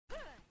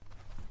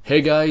Hey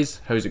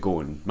guys, how's it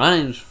going? My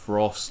name's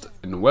Frost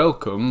and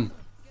welcome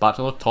back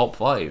to the top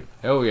 5.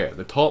 Hell yeah,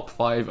 the top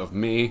 5 of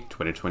May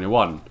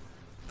 2021.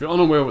 If you're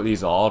unaware what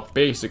these are,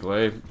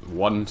 basically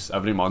once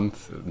every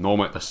month,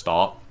 normally at the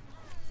start,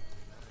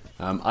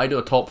 I do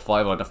a top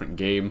 5 of a different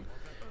game.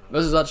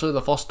 This is actually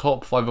the first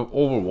top 5 of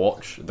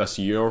Overwatch this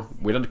year.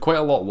 We did quite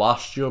a lot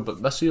last year,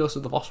 but this year this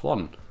is the first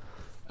one.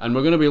 And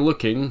we're going to be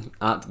looking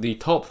at the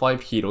top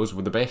 5 heroes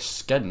with the best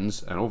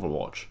skins in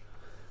Overwatch.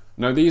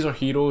 Now these are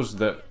heroes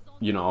that,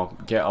 you know,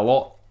 get a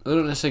lot, they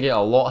don't necessarily get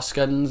a lot of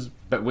skins,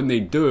 but when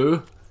they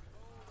do,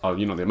 or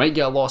you know, they might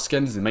get a lot of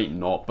skins, they might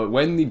not, but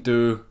when they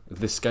do,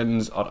 the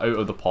skins are out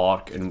of the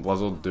park and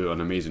Blizzard do an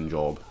amazing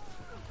job.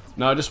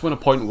 Now I just want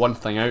to point one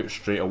thing out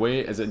straight away,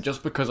 is that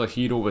just because a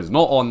hero is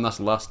not on this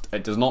list,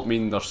 it does not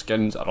mean their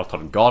skins are utter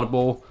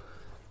garble.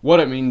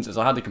 What it means is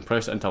I had to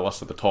compress it into a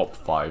list of the top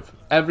 5.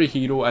 Every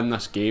hero in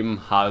this game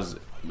has,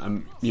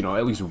 you know,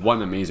 at least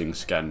one amazing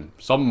skin.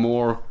 Some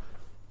more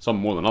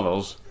than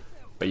others.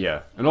 But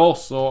yeah, and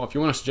also, if you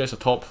want to suggest a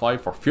top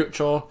 5 for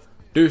future,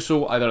 do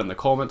so either in the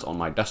comments on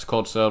my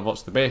Discord server.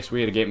 It's the best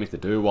way to get me to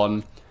do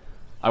one.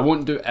 I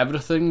won't do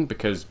everything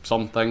because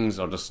some things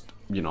are just,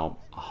 you know,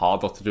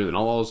 harder to do than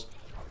others.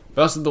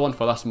 But this is the one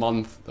for this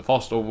month, the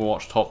first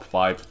Overwatch top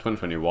 5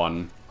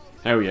 2021.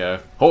 Hell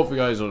yeah, hopefully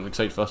you guys are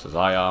excited for this as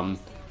I am.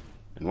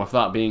 And with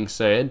that being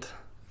said,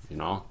 you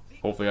know,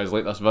 hopefully you guys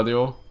like this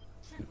video.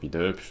 If you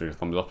do, be sure your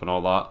thumbs up and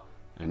all that.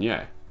 And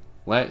yeah,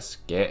 let's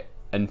get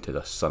into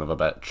this son of a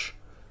bitch.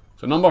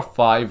 So number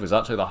 5 was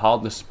actually the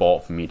hardest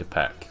spot for me to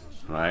pick,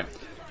 right?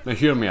 Now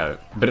hear me out,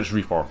 but it's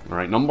Reaper,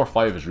 right? Number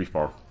 5 is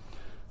Reaper.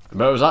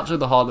 But it was actually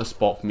the hardest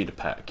spot for me to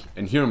pick,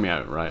 and hear me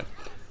out, right?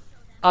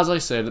 As I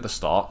said at the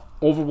start,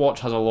 Overwatch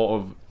has a lot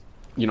of,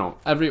 you know,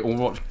 every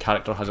Overwatch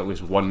character has at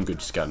least one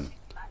good skin.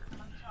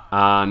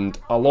 And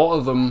a lot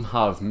of them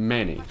have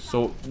many.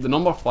 So the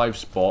number 5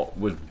 spot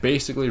was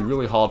basically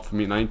really hard for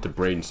me and I had to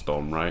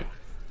brainstorm, right?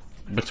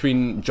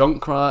 Between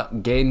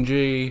Junkrat,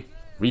 Genji,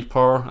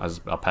 Reaper, as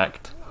I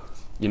picked,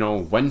 you know,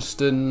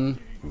 Winston,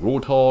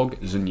 Roadhog,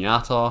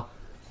 Zenyatta.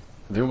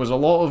 There was a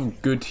lot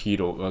of good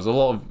heroes. There was a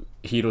lot of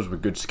heroes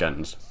with good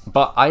skins.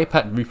 But I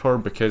picked Reaper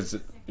because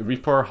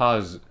Reaper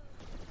has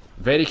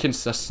very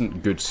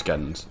consistent good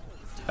skins.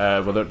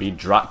 Whether it be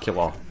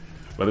Dracula,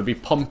 whether it be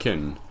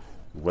Pumpkin,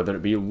 whether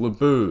it be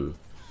Labu,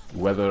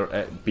 whether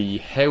it be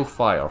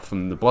Hellfire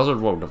from the Blizzard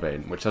World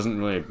event, which isn't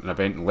really an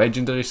event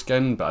legendary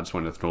skin, but I just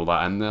wanted to throw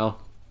that in there.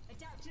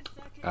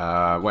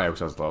 What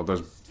else is there?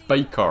 There's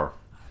Biker.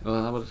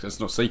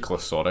 It's not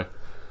Cyclist, sorry.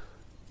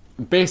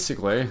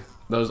 Basically,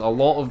 there's a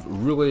lot of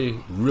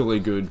really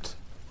good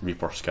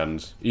Reaper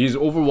skins. He's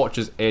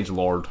Overwatch's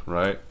edgelord,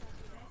 right?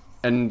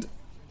 And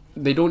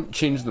they don't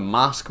change the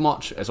mask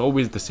much, it's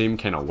always the same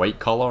kind of white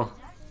colour.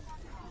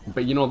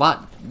 But you know, that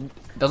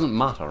doesn't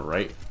matter,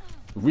 right?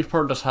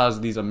 Reaper just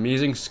has these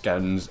amazing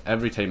skins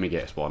every time he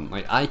gets one.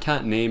 Like, I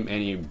can't name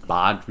any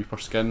bad Reaper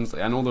skins.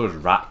 Like, I know there's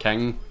Rat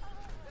King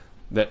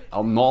that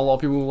not a lot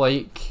of people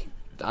like.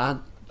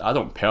 I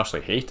don't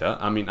personally hate it.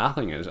 I mean, I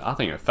think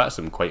it fits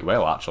him quite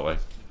well, actually.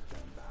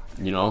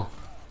 You know?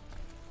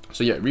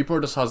 So yeah,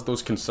 Reaper just has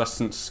those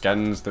consistent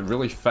skins that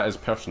really fit his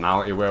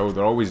personality well.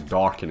 They're always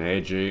dark and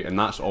edgy, and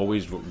that's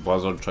always what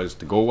Blizzard tries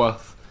to go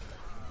with.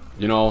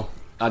 You know,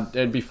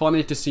 it'd be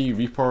funny to see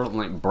Reaper in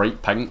like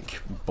bright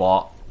pink,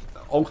 but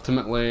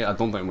ultimately I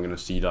don't think we're going to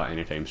see that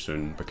anytime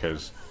soon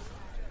because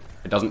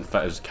it doesn't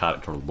fit his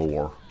character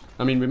lore.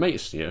 I mean, we might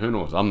see it, who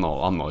knows, I'm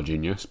not a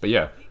genius, but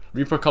yeah,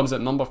 Reaper comes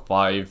at number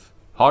 5,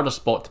 hardest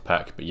spot to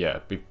pick, but yeah,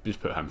 just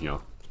put him here.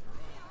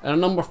 And at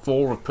number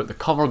 4, we've put the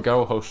cover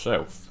girl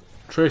herself,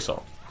 Tracer.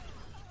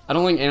 I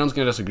don't think anyone's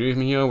going to disagree with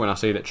me here when I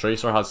say that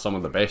Tracer has some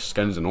of the best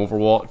skins in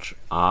Overwatch.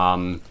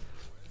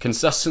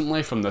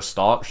 Consistently from the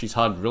start, she's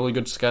had really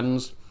good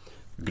skins.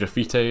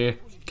 Graffiti,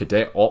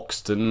 Cadet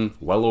Oxton,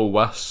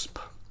 Will-O-Wisp,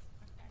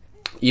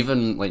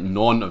 even like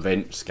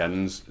non-event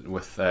skins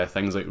with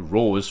things like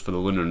Rose for the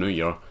Lunar New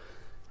Year,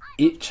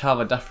 each have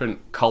a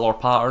different colour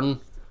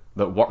pattern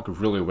that work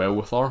really well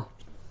with her.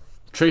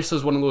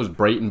 Tracer's one of those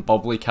bright and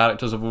bubbly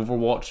characters of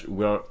Overwatch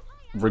where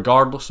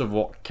regardless of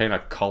what kind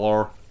of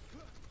colour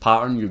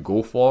pattern you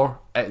go for,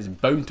 it's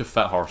bound to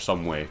fit her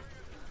some way.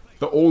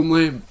 The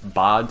only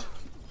bad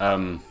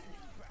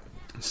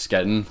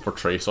skin for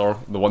Tracer,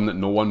 the one that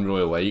no one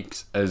really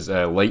likes, is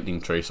Lightning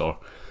Tracer.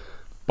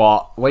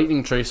 But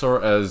Lightning Tracer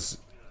is,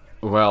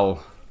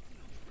 well,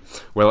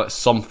 it's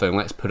something,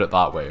 let's put it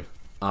that way.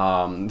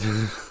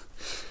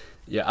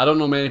 Yeah, I don't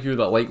know many people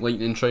that like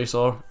Lightning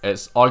Tracer.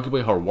 It's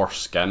arguably her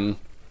worst skin.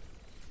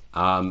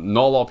 Not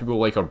a lot of people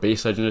like her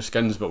base legendary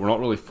skins, but we're not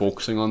really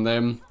focusing on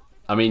them.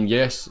 I mean,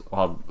 yes,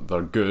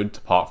 they're good,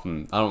 apart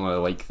from, I don't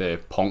really like the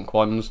punk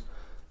ones.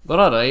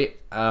 They're alright,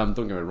 don't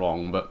get me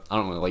wrong, but I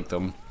don't really like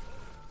them.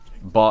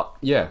 But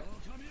yeah,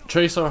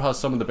 Tracer has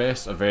some of the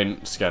best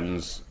event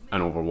skins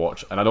in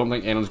Overwatch, and I don't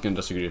think anyone's going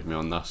to disagree with me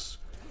on this.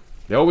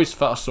 They always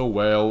fit her so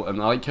well,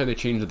 and I like how they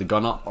change the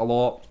gun up a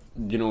lot,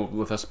 you know,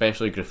 with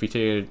especially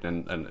Graffiti,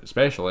 and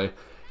especially,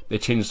 they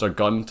changed their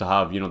gun to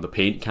have, you know, the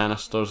paint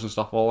canisters and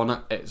stuff all in it.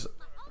 It's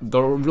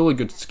they're really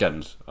good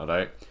skins,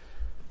 alright?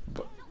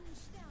 But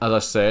as I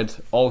said,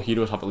 all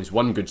heroes have at least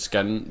one good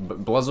skin,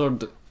 but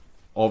Blizzard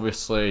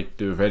obviously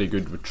do very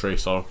good with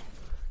Tracer,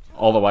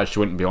 otherwise she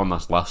wouldn't be on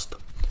this list.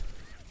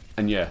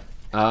 And yeah,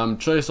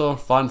 Tracer,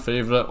 fan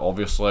favourite,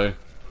 obviously.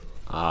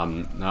 Now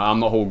I'm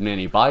not holding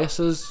any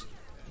biases,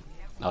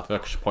 I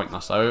think I should point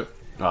this out.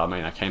 I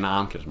mean, I kinda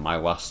am, because it's my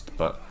list,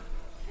 but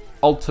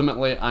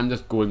ultimately I'm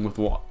just going with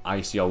what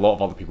I see a lot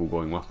of other people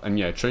going with. And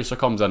yeah, Tracer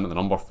comes in at the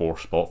number 4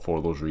 spot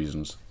for those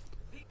reasons.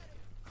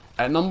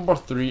 At number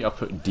 3 I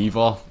put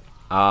D.Va.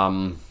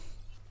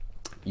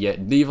 Yeah,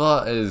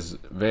 D.Va is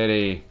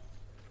very...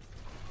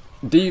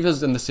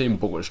 D.Va's in the same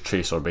boat as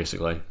Tracer,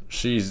 basically.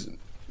 She's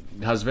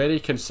has very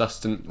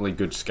consistently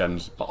good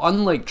skins, but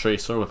unlike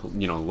Tracer with,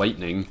 you know,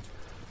 Lightning,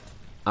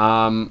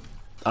 I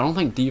don't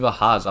think D.Va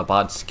has a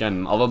bad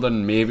skin, other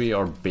than maybe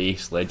her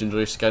base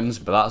legendary skins,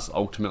 but that's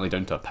ultimately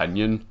down to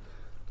opinion.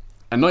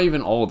 And not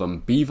even all of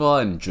them. B.Va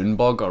and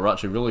Junebug are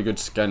actually really good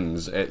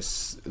skins.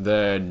 It's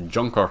the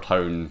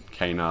Junkertown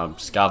kind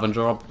of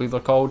scavenger, I believe they're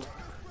called.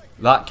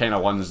 That kind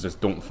of ones just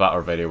don't fit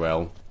her very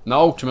well. Now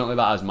ultimately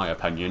that is my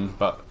opinion,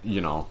 but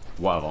you know,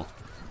 whatever.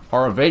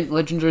 Her event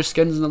legendary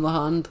skins on the other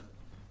hand,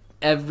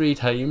 every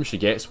time she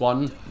gets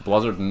one,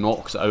 Blizzard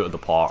knocks it out of the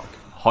park,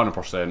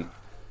 100%.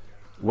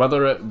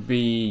 Whether it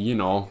be, you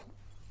know,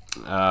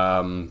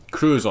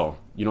 Cruiser,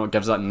 you know, it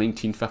gives that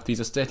 1950s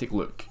aesthetic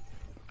look,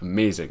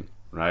 amazing,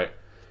 right?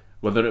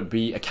 Whether it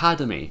be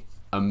Academy,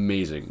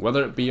 amazing.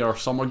 Whether it be our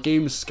Summer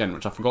Games skin,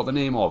 which I forgot the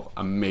name of,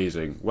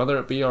 amazing. Whether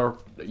it be our,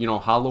 you know,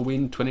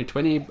 Halloween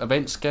 2020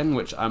 event skin,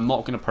 which I'm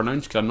not going to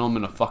pronounce because I know I'm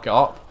going to fuck it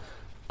up,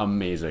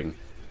 amazing.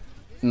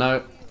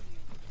 Now,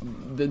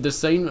 the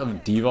design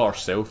of D.Va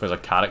herself as a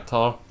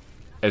character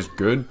is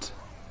good.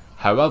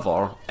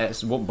 However,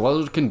 it's what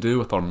Blizzard can do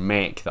with her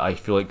mech that I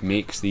feel like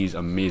makes these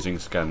amazing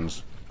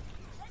skins.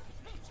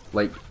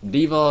 Like,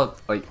 D.Va,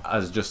 like,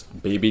 as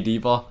just baby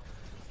D.Va,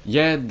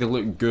 yeah, they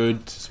look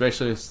good,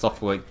 especially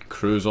stuff like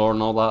Cruiser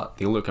and all that.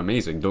 They look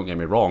amazing, don't get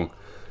me wrong.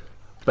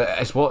 But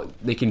it's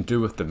what they can do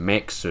with the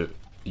mech suit,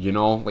 you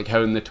know? Like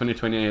how in the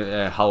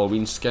 2020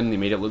 Halloween skin, they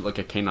made it look like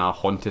a kind of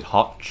haunted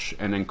hutch,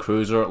 and in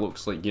Cruiser it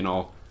looks like, you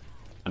know,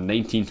 a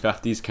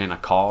 1950s kind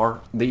of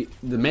car. The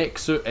mech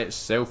suit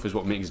itself is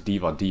what makes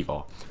D.Va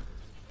D.Va.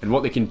 And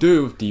what they can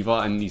do with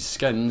D.Va in these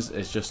skins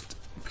is just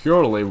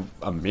purely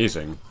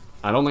amazing.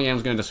 I don't think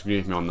anyone's going to disagree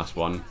with me on this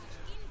one.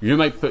 You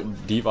might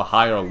put D.Va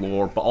higher or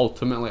lower, but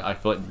ultimately I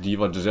feel like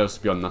D.Va deserves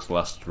to be on this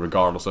list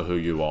regardless of who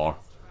you are.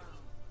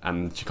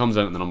 And she comes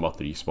in at the number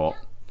 3 spot.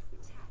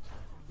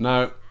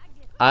 Now,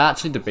 I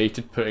actually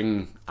debated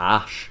putting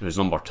Ashe, who's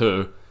number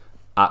 2,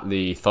 at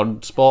the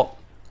 3rd spot.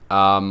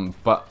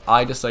 But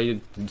I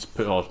decided to just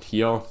put her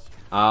here.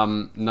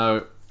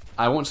 Now,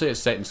 I won't say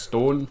it's set in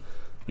stone.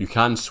 You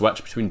can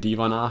switch between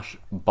D.Va and Ashe,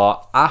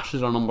 but Ashe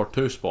is our number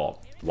 2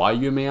 spot. Why,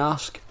 you may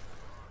ask?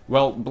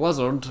 Well,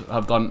 Blizzard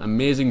have done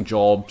amazing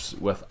jobs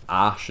with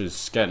Ashe's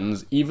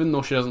skins, even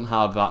though she doesn't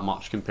have that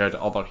much compared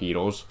to other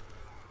heroes.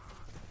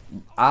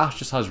 Ashe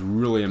just has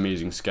really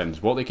amazing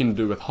skins, what they can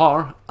do with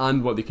her,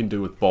 and what they can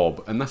do with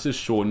Bob. And this is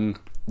shown,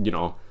 you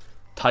know,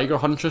 Tiger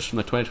Huntress from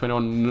the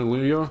 2021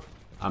 New Year,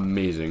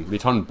 amazing. They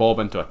turned Bob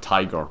into a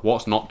tiger.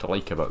 What's not to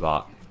like about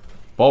that?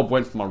 Bob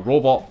went from a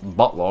robot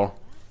butler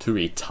to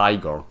a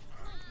tiger.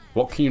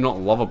 What can you not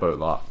love about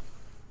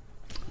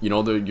that? You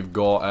know, you've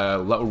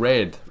got Little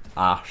Red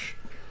Ashe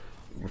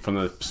from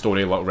the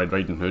story Little Red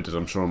Riding Hood, as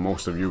I'm sure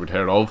most of you would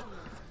hear of.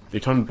 They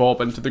turned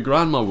Bob into the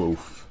Grandma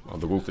Wolf, or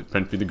the wolf that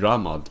pretended to be the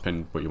grandma,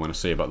 depending what you want to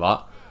say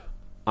about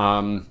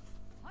that.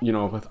 You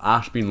know, with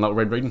Ashe being Little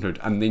Red Riding Hood,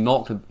 and they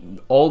knocked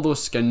all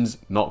those skins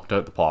knocked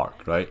out the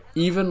park, right?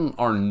 Even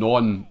our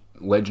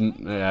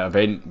non-legend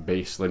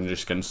event-based legendary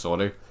skins,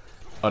 sorry,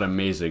 are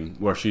amazing.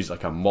 Where she's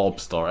like a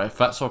mobster, it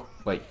fits her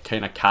like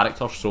kind of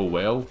character so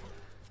well.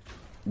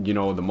 You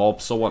know, the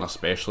mobster one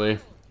especially.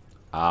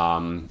 I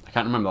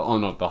can't remember. Oh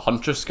no, the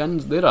Huntress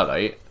skins, they're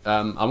alright.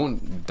 I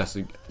won't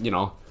you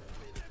know,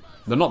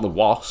 they're not the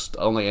worst.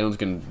 I don't think anyone's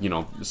gonna, you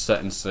know, sit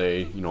and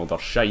say, you know, they're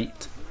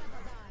shite.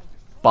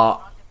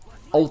 But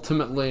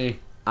ultimately,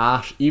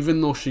 Ashe,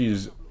 even though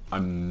she's a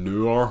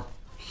newer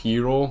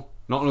hero,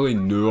 not really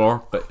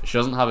newer, but she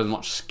doesn't have as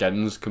much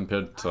skins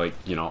compared to, like,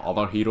 you know,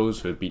 other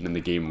heroes who have been in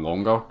the game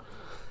longer.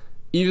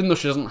 Even though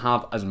she doesn't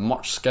have as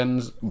much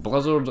skins,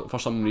 Blizzard, for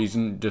some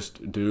reason,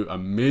 just do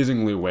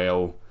amazingly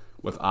well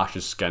with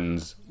Ashe's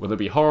skins. Whether it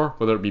be her,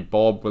 whether it be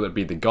Bob, whether it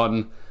be the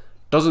gun,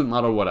 doesn't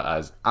matter what it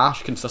is.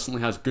 Ashe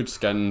consistently has good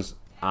skins,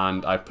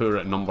 and I put her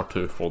at number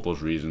 2 for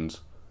those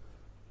reasons.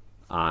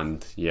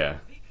 And yeah,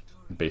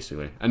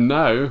 basically. And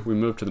now we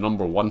move to the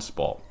number 1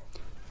 spot,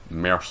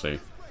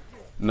 Mercy.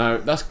 Now,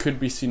 this could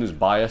be seen as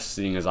bias,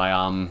 seeing as I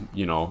am,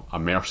 you know, a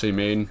Mercy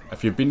main.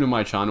 If you've been with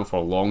my channel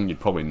for long, you'd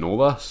probably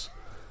know this.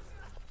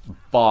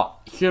 But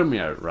hear me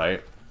out,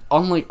 right?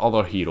 Unlike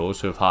other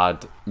heroes who've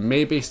had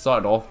maybe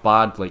started off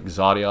bad, like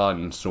Zarya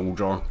and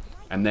Soldier,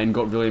 and then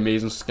got really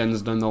amazing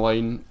skins down the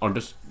line, or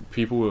just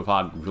people who've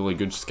had really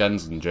good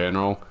skins in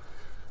general,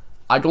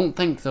 I don't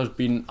think there's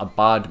been a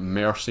bad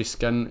Mercy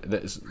skin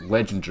that is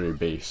legendary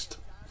based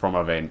from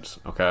events,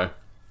 okay?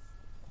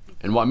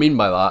 And what I mean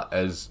by that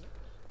is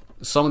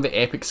some of the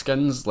epic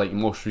skins, like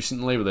most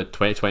recently with the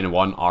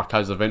 2021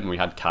 Archives event when we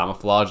had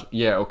Camouflage,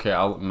 yeah, okay,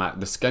 I'll admit,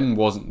 the skin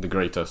wasn't the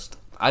greatest.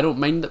 I don't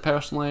mind it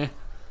personally.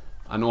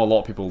 I know a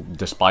lot of people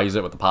despise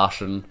it with a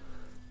passion.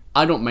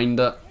 I don't mind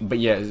it, but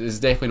yeah, it's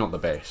definitely not the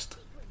best.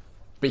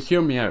 But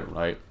hear me out,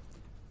 right?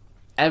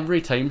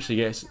 Every time she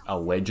gets a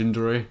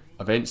legendary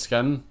event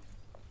skin,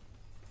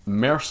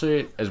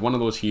 Mercy is one of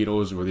those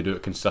heroes where they do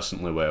it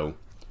consistently well.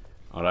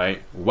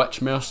 Alright,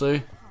 Witch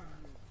Mercy,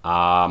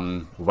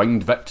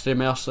 Winged Victory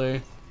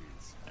Mercy,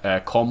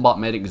 Combat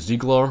Medic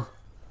Ziegler,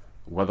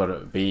 whether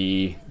it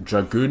be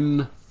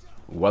Dragoon,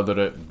 whether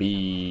it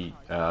be,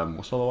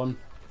 what's the other one?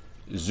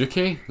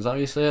 Zuki, is that how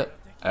you say it?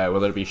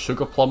 Whether it be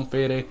Sugar Plum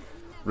Fairy,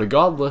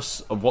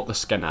 regardless of what the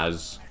skin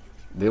is,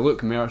 they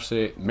look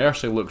Mercy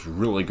looks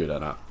really good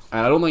in it.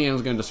 And I don't think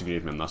anyone's going to disagree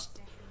with me on this.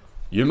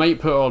 You might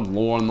put her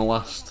lower on the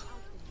list.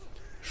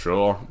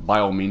 Sure, by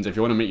all means, if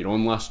you want to make your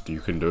own list,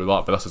 you can do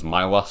that, but this is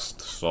my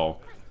list, so...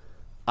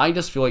 I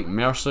just feel like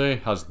Mercy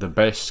has the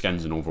best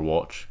skins in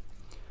Overwatch.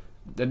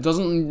 It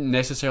doesn't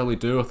necessarily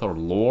do with her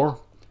lore,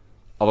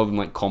 other than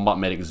like Combat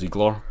Medic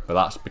Ziegler, but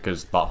that's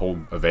because that whole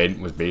event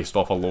was based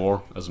off a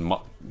lore, as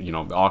much, you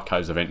know, the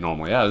Archives event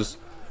normally is.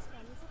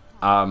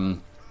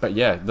 But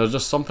yeah, there's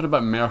just something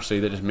about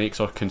Mercy that just makes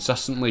her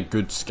consistently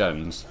good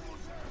skins.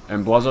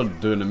 And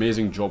Blizzard do an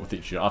amazing job with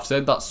each year. I've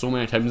said that so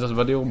many times in this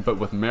video, but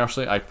with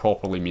Mercy, I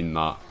properly mean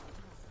that.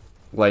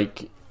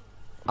 Like,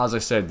 as I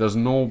said, there's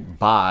no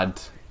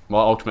bad...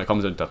 Well, ultimately it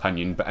comes into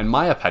opinion, but in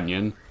my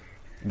opinion,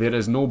 there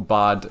is no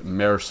bad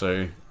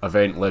Mercy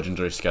event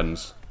legendary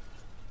skins.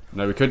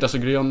 Now, we could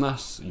disagree on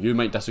this. You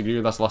might disagree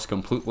with this list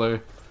completely.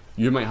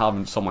 You might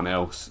have someone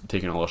else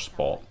taking another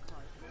spot.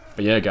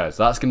 But yeah, guys,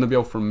 that's going to be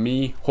all from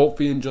me.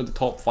 Hopefully you enjoyed the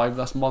top 5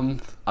 this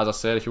month. As I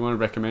said, if you want to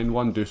recommend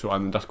one, do so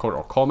in the Discord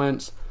or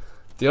comments.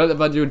 Do you like the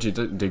video? Do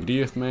you agree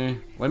with me?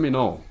 Let me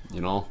know,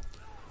 you know.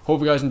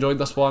 Hope you guys enjoyed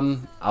this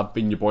one. I've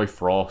been your boy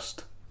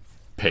Frost.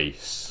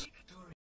 Peace.